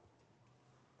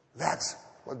 That's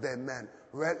what they're meant.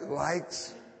 Red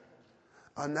lights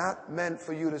are not meant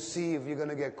for you to see if you're going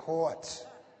to get caught.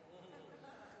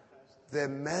 They're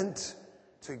meant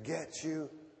to get you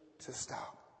to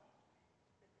stop.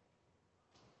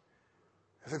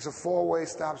 If it's a four-way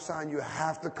stop sign, you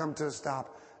have to come to a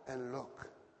stop and look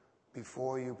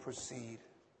before you proceed.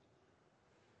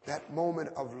 That moment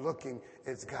of looking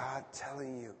is God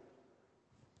telling you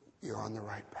you're on the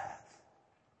right path.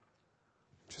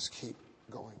 Just keep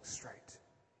going straight.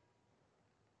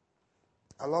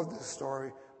 I love this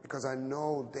story because I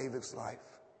know David's life.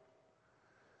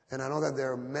 And I know that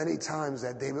there are many times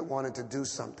that David wanted to do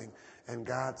something and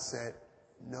God said,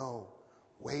 no,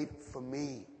 wait for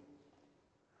me.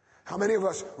 How many of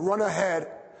us run ahead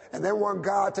and then want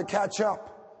God to catch up?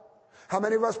 How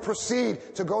many of us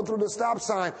proceed to go through the stop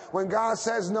sign when God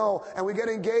says no, and we get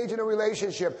engaged in a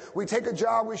relationship? We take a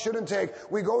job we shouldn't take.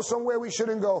 We go somewhere we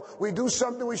shouldn't go. We do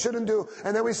something we shouldn't do.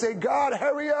 And then we say, God,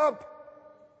 hurry up.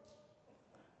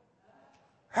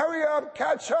 Hurry up,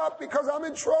 catch up, because I'm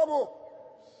in trouble.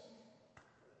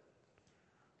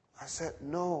 I said,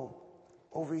 no,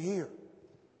 over here.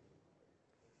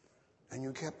 And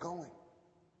you kept going.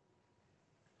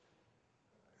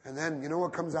 And then, you know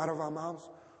what comes out of our mouths?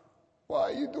 Why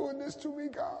are you doing this to me,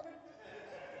 God?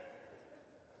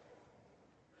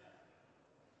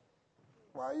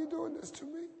 Why are you doing this to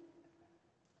me?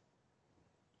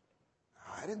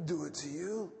 I didn't do it to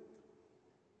you.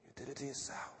 You did it to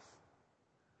yourself.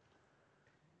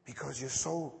 Because you're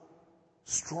so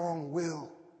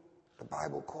strong-willed. The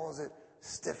Bible calls it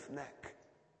stiff neck.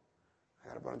 I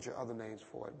got a bunch of other names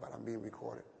for it, but I'm being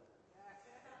recorded.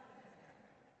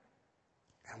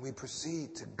 And we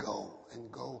proceed to go, and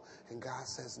God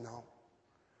says no.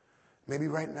 Maybe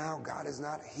right now God is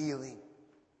not healing,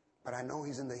 but I know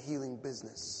He's in the healing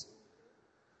business.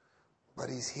 But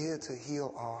He's here to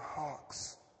heal our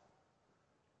hearts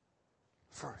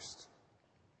first.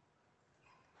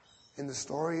 In the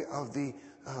story of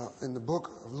in the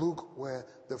book of Luke, where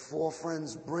the four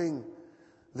friends bring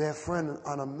their friend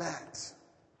on a mat.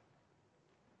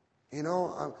 You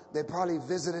know, they probably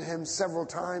visited him several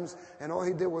times, and all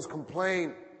he did was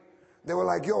complain. They were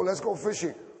like, yo, let's go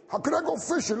fishing. How could I go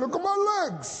fishing? Look at my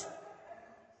legs.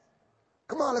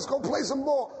 Come on, let's go play some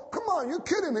ball. Come on, you're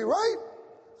kidding me, right?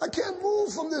 I can't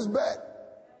move from this bed.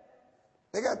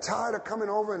 They got tired of coming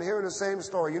over and hearing the same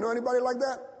story. You know anybody like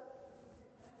that?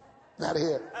 Not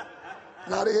here.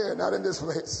 Not here, not in this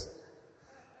place.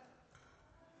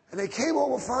 And they came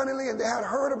over finally, and they had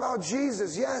heard about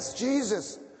Jesus. Yes,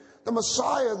 Jesus. The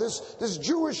Messiah, this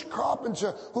Jewish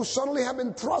carpenter who suddenly had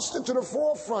been thrust into the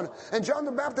forefront. And John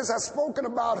the Baptist has spoken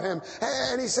about him.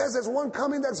 And he says there's one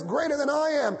coming that's greater than I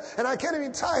am. And I can't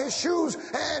even tie his shoes.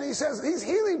 And he says he's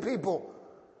healing people.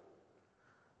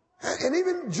 And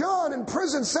even John in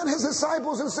prison sent his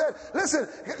disciples and said, listen,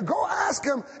 go ask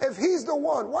him if he's the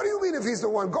one. What do you mean if he's the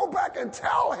one? Go back and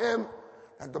tell him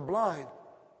that the blind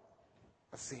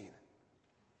are seeing,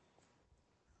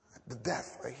 that the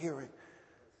deaf are hearing,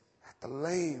 the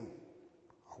lame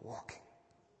are walking,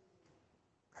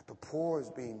 that the poor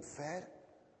is being fed.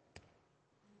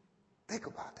 Think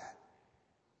about that.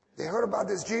 They heard about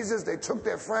this Jesus. They took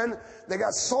their friend. They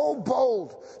got so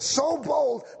bold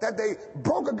that they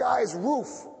broke a guy's roof.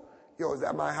 Yo, is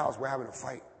that my house? We're having a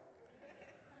fight.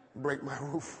 Break my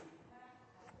roof.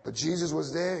 But Jesus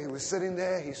was there. He was sitting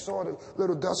there. He saw the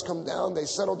little dust come down. They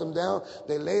settled him down.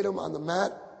 They laid him on the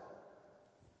mat.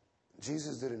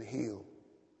 Jesus didn't heal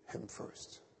him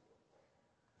first.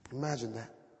 Imagine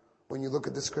that. When you look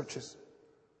at the scriptures,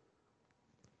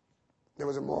 there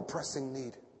was a more pressing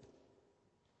need.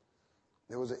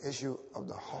 There was an issue of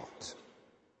the heart.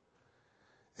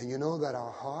 And you know that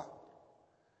our heart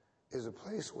is a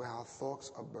place where our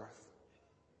thoughts are birthed.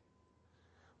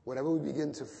 Whatever we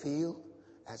begin to feel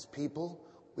as people,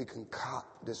 we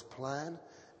concoct this plan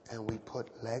and we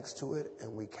put legs to it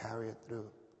and we carry it through.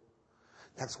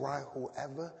 That's why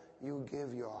whoever you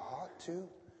give your heart to,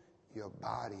 your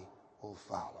body will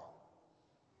follow.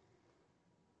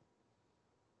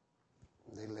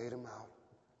 They laid him out,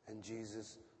 and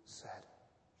Jesus said,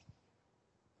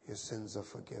 your sins are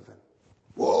forgiven.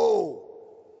 Whoa!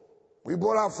 We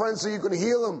brought our friend so you could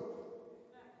heal him.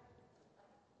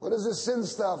 What is this sin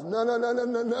stuff?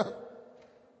 No.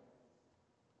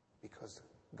 Because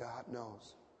God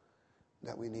knows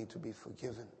that we need to be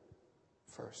forgiven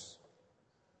first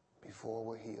before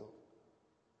we're healed.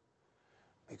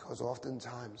 Because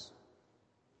oftentimes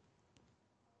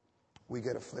we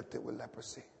get afflicted with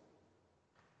leprosy.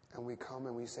 And we come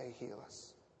and we say, heal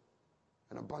us.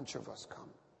 And a bunch of us come.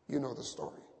 You know the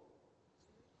story.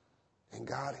 And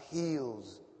God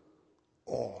heals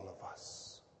all of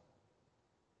us.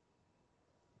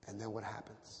 And then what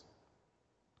happens?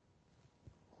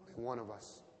 Only one of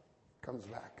us comes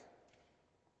back.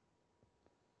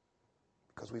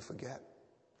 Because we forget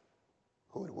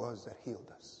who it was that healed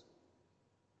us.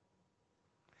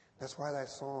 That's why that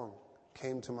song,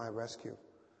 Came to My Rescue,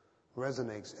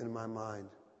 resonates in my mind.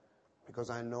 Because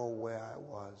I know where I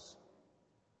was.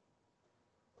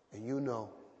 And you know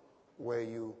where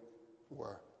you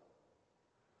were.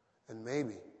 And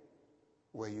maybe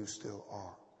where you still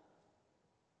are.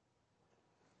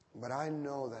 But I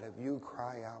know that if you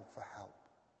cry out for help,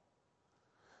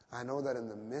 I know that in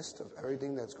the midst of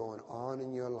everything that's going on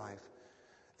in your life,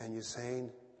 and you're saying,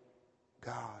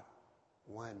 God,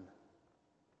 when?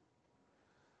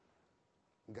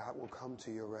 God will come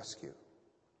to your rescue.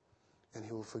 And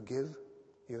he will forgive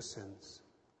your sins.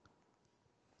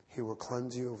 He will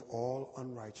cleanse you of all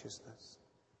unrighteousness.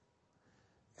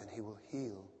 And he will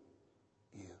heal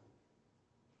you.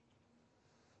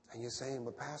 And you're saying,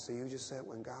 but Pastor, you just said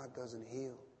when God doesn't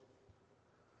heal.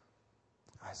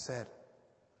 I said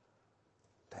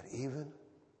that even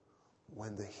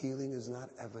when the healing is not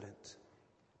evident,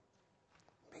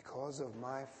 because of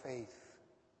my faith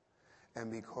and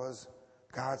because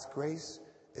God's grace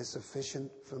is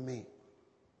sufficient for me,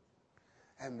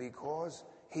 and because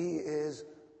he is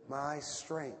my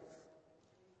strength,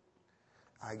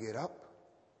 I get up,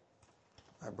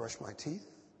 I brush my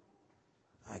teeth,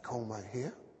 I comb my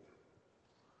hair,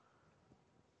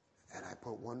 and I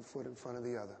put one foot in front of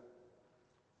the other,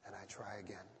 and I try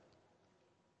again.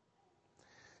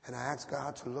 And I ask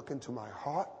God to look into my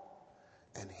heart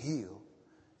and heal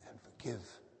and forgive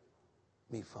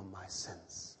me from my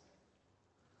sins.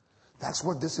 That's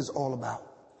what this is all about.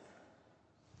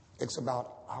 It's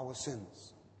about our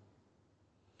sins.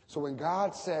 So when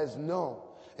God says no,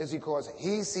 it's because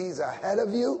he sees ahead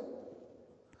of you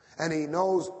and he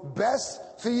knows best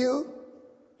for you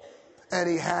and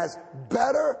he has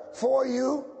better for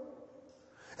you.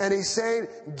 And he's saying,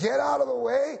 get out of the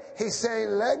way. He's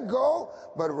saying, let go.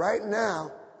 But right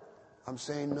now, I'm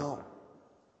saying no.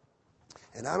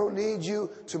 And I don't need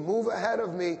you to move ahead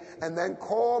of me and then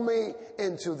call me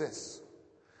into this.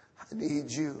 I need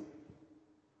you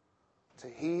to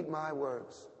heed my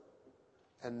words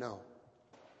and know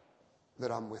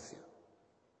that I'm with you.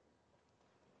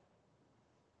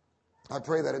 I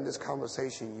pray that in this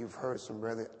conversation you've heard some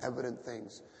really evident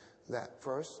things that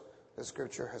first, the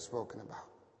scripture has spoken about.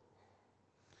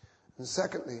 And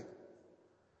secondly,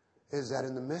 is that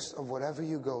in the midst of whatever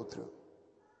you go through,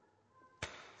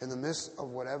 in the midst of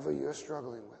whatever you're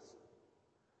struggling with,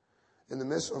 in the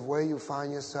midst of where you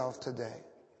find yourself today,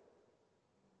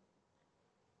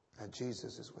 that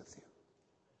Jesus is with you.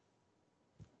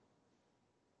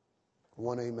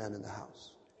 One amen in the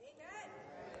house.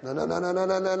 Amen.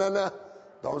 No.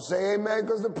 Don't say amen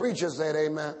because the preacher said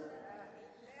amen.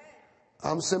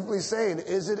 I'm simply saying,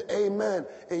 is it amen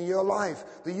in your life?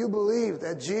 Do you believe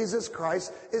that Jesus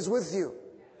Christ is with you?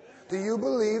 Do you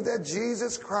believe that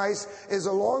Jesus Christ is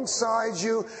alongside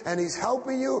you and he's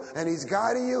helping you and he's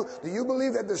guiding you? Do you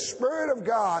believe that the Spirit of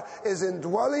God is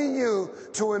indwelling you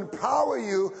to empower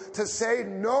you to say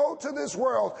no to this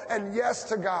world and yes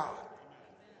to God?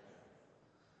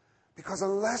 Because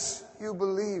unless you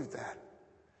believe that,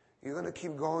 you're going to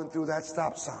keep going through that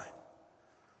stop sign.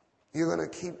 You're going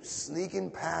to keep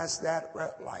sneaking past that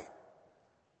red light.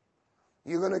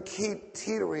 You're going to keep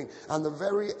teetering on the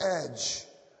very edge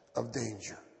of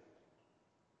danger.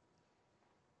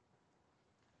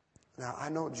 Now, I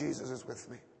know Jesus is with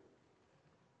me.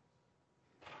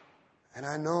 And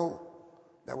I know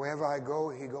that wherever I go,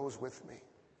 he goes with me.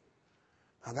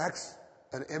 Now, that's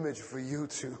an image for you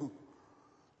to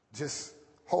just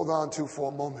hold on to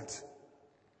for a moment.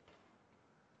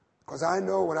 Because I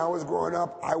know when I was growing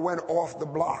up, I went off the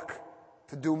block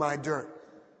to do my dirt.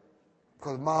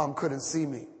 Because mom couldn't see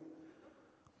me.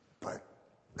 But,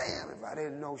 damn, if I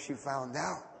didn't know she found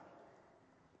out.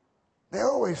 They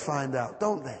always find out,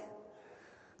 don't they?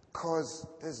 Because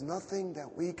there's nothing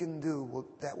that we can do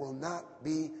that will not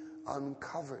be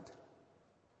uncovered.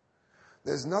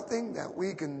 There's nothing that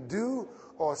we can do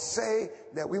or say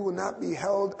that we will not be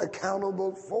held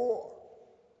accountable for.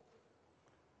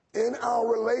 In our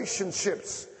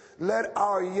relationships, let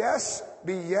our yes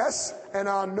be yes and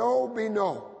our no be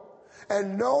no.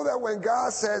 And know that when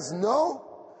God says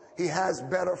no, he has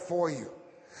better for you.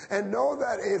 And know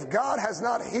that if God has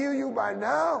not healed you by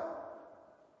now,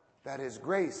 that his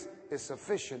grace is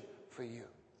sufficient for you.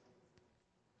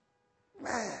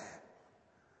 Man,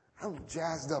 I'm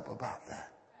jazzed up about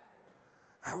that.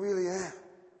 I really am.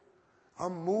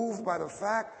 I'm moved by the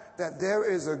fact that there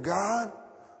is a God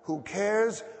who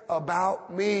cares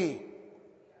about me.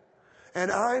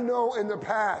 And I know in the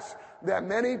past that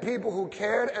many people who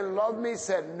cared and loved me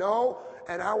said no,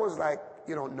 and I was like,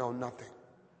 you don't know nothing.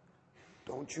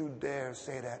 Don't you dare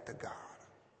say that to God.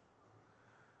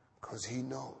 Because he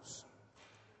knows.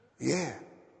 Yeah.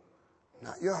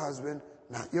 Not your husband,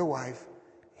 not your wife.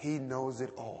 He knows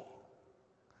it all.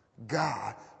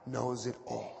 God knows it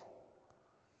all.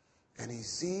 And he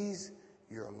sees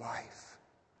your life.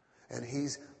 And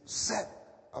he's set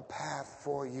a path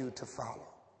for you to follow.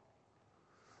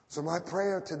 So my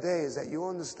prayer today is that you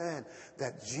understand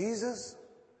that Jesus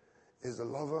is the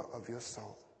lover of your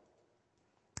soul.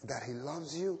 That he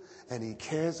loves you and he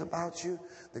cares about you.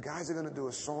 The guys are going to do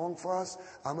a song for us.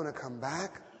 I'm going to come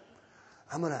back.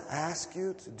 I'm going to ask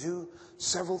you to do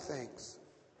several things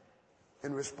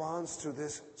in response to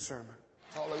this sermon.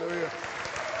 Hallelujah.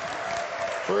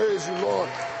 Praise you, Lord.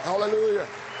 Hallelujah.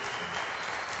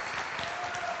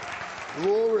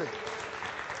 Glory.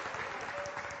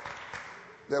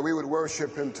 That we would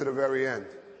worship him to the very end.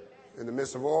 In the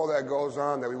midst of all that goes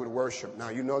on, that we would worship. Now,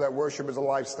 you know that worship is a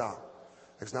lifestyle.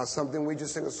 It's not something we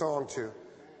just sing a song to.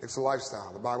 It's a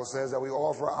lifestyle. The Bible says that we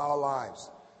offer our lives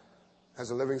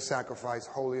as a living sacrifice,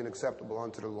 holy and acceptable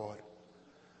unto the Lord.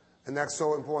 And that's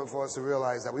so important for us to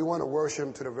realize that we want to worship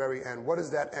him to the very end. What is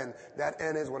that end? That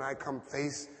end is when I come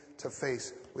face to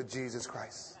face with Jesus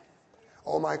Christ.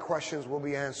 All my questions will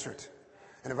be answered.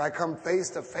 And if I come face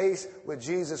to face with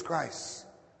Jesus Christ,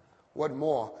 what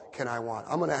more can I want?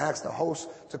 I'm going to ask the host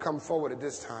to come forward at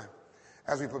this time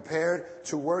as we prepare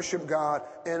to worship God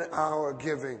in our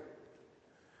giving.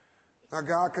 Now,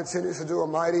 God continues to do a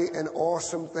mighty and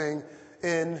awesome thing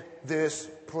in this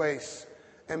place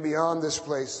and beyond this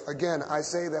place. Again, I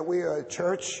say that we are a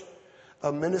church,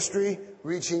 a ministry,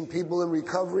 reaching people in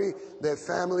recovery, their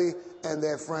family, and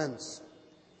their friends.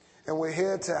 And we're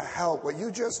here to help. What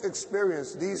you just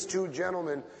experienced, these two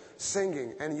gentlemen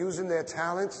singing and using their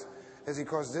talents, is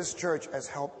because this church has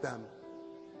helped them.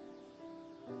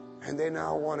 And they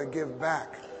now want to give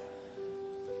back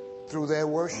through their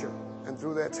worship and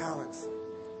through their talents.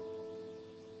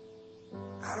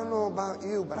 I don't know about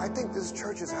you, but I think this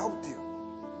church has helped you.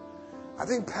 I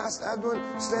think Pastor Edwin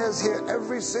stands here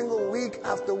every single week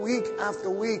after week after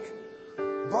week,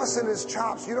 busting his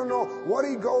chops. You don't know what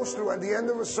he goes through at the end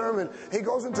of a sermon. He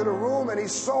goes into the room and he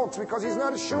sulks because he's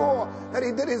not sure that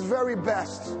he did his very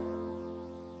best.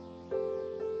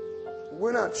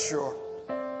 We're not sure.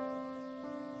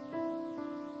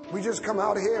 We just come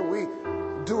out here and we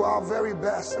do our very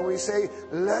best and we say,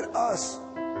 let us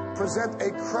present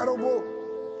a credible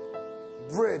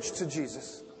bridge to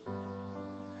Jesus.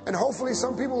 And hopefully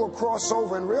some people will cross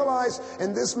over and realize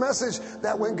in this message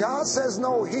that when God says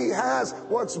no, he has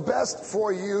what's best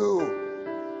for you.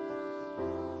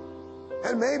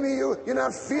 And maybe you're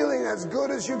not feeling as good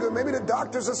as you could. Maybe the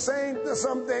doctors are saying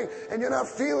something and you're not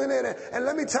feeling it. And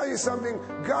let me tell you something.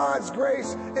 God's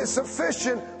grace is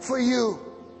sufficient for you.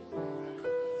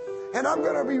 And I'm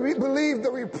going to believe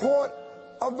the report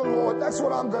of the Lord. That's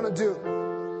what I'm going to do.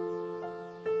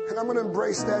 And I'm going to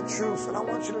embrace that truth. And I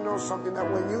want you to know something,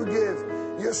 that when you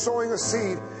give, you're sowing a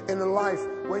seed in the life.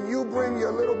 When you bring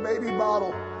your little baby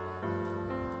bottle,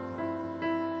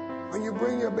 when you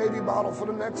bring your baby bottle for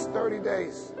the next 30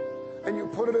 days and you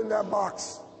put it in that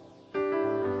box,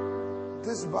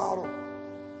 this bottle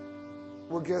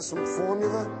will get some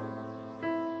formula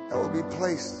that will be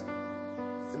placed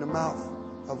in the mouth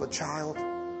of a child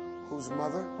whose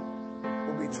mother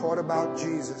will be taught about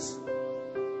Jesus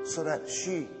so that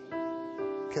she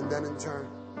can then in turn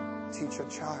teach her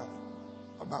child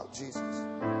about Jesus.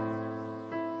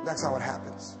 That's how it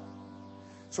happens.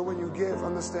 So when you give,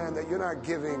 understand that you're not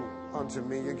giving unto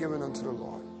me, you're giving unto the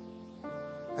Lord.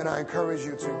 And I encourage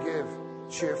you to give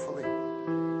cheerfully,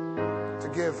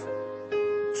 to give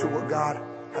to what God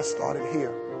has started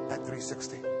here at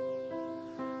 360.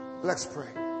 Let's pray.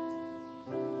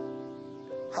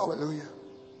 Hallelujah.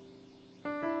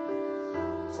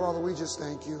 Father, we just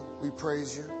thank you. We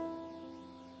praise you.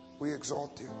 We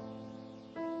exalt you.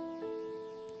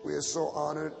 We are so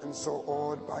honored and so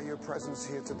awed by your presence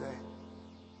here today.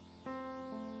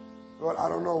 Lord, I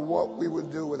don't know what we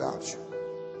would do without you.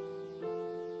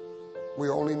 We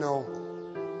only know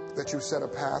that you set a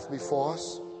path before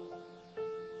us,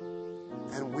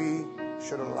 and we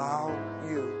should allow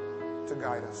you to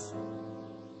guide us.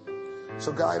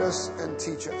 So guide us and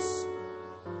teach us.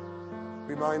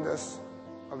 Remind us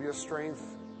of your strength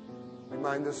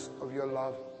Remind us of your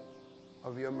love,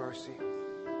 of your mercy,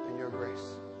 and your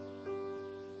grace.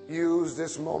 Use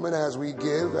this moment as we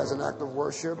give as an act of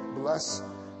worship. Bless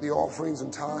the offerings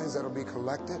and tithes that will be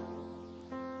collected.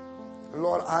 And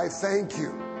Lord, I thank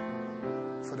you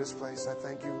for this place. I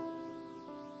thank you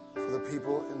for the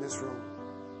people in this room.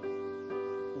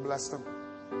 Bless them.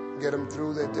 Get them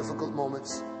through their difficult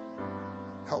moments.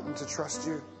 Help them to trust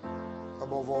you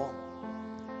above all.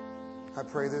 I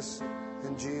pray this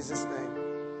in Jesus' name.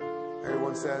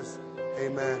 Everyone says,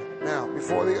 amen. Now,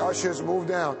 before the ushers move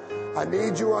down, I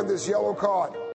need you on this yellow card.